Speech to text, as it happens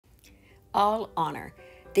All honor.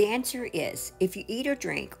 The answer is, if you eat or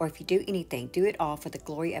drink, or if you do anything, do it all for the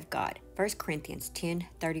glory of God. 1 Corinthians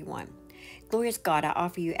 10:31. Glorious God, I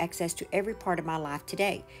offer you access to every part of my life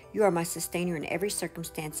today. You are my sustainer in every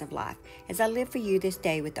circumstance of life. As I live for you this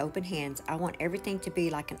day with open hands, I want everything to be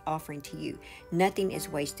like an offering to you. Nothing is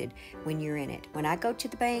wasted when you're in it. When I go to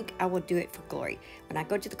the bank, I will do it for glory. When I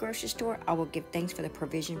go to the grocery store, I will give thanks for the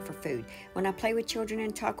provision for food. When I play with children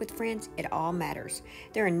and talk with friends, it all matters.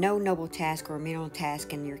 There are no noble task or menial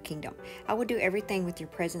task in your kingdom. I will do everything with your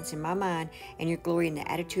presence in my mind and your glory in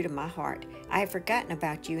the attitude of my heart. I have forgotten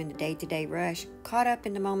about you in the day-to-day rush, caught up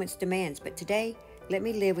in the moment's demands, but today, let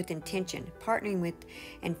me live with intention, partnering with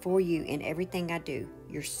and for you in everything I do.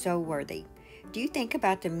 You're so worthy. Do you think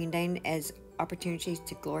about the mundane as opportunities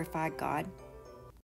to glorify God?